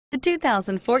The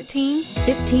 2014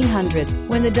 1500.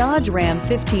 When the Dodge Ram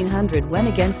 1500 went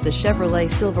against the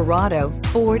Chevrolet Silverado,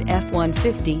 Ford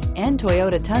F-150, and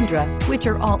Toyota Tundra, which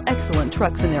are all excellent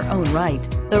trucks in their own right,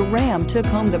 the Ram took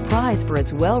home the prize for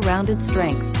its well-rounded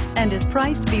strengths and is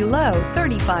priced below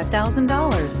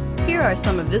 $35,000. Here are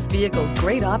some of this vehicle's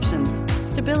great options: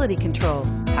 stability control,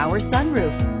 power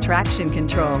sunroof, traction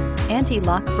control,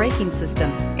 anti-lock braking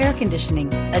system, air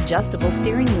conditioning, adjustable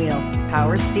steering wheel,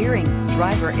 power steering,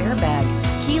 driver airbag,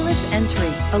 keyless entry,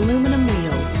 aluminum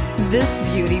wheels. This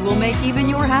beauty will make even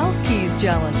your house keys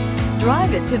jealous.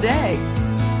 Drive it today.